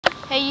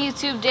Hey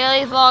YouTube,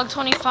 Daily Vlog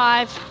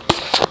 25.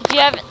 If you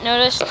haven't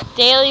noticed,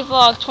 Daily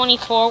Vlog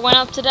 24 went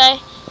up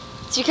today.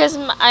 It's because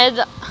I had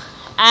to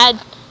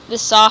add the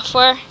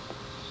software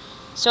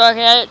so I could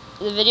edit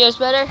the videos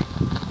better.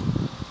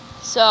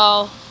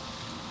 So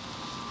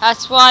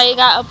that's why it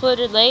got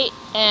uploaded late.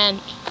 And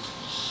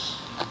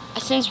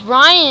since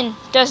Ryan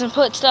doesn't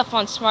put stuff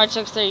on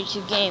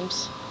Smart632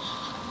 Games,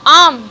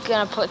 I'm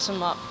gonna put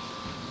some up.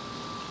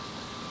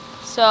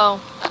 So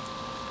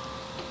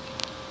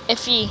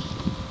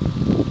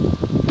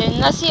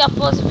unless he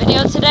uploads a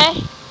video today,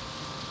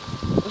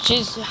 which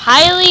is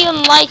highly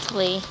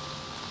unlikely,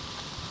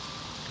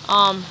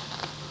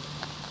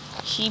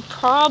 he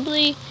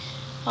probably,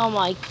 oh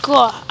my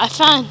god, I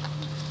found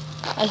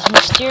a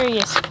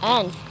mysterious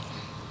N.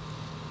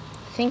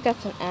 I think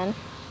that's an N.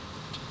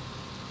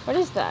 What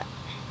is that?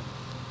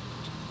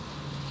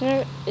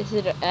 Is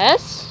it an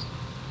S?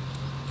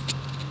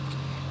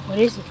 What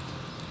is it?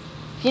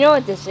 If you know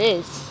what this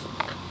is,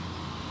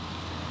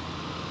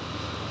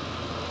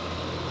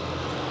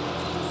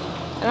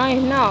 I don't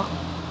even know.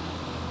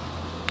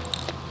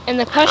 And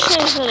the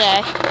question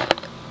today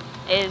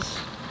is,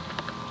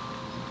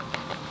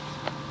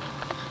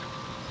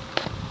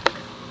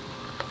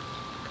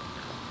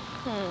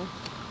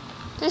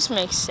 this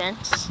makes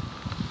sense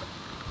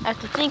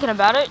after thinking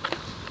about it.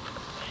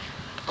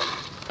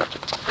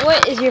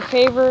 What is your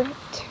favorite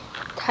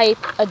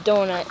type of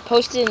donut?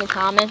 Post it in the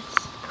comments.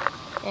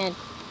 And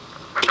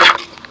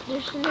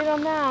there's a little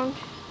mound.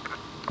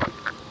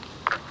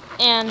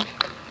 And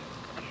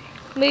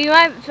we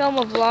might film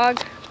a vlog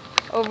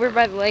over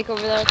by the lake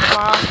over there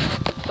tomorrow,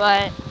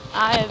 but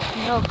I have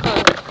no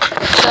clue.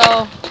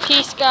 So,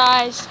 peace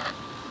guys.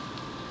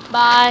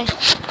 Bye.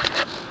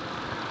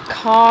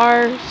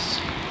 Cars.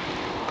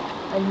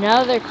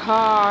 Another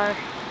car.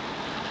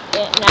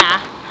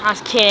 Nah, I was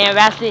kidding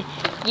about the...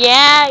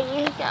 Yeah,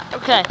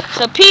 okay.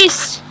 So,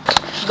 peace.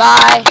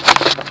 Bye.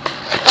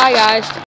 Bye, guys.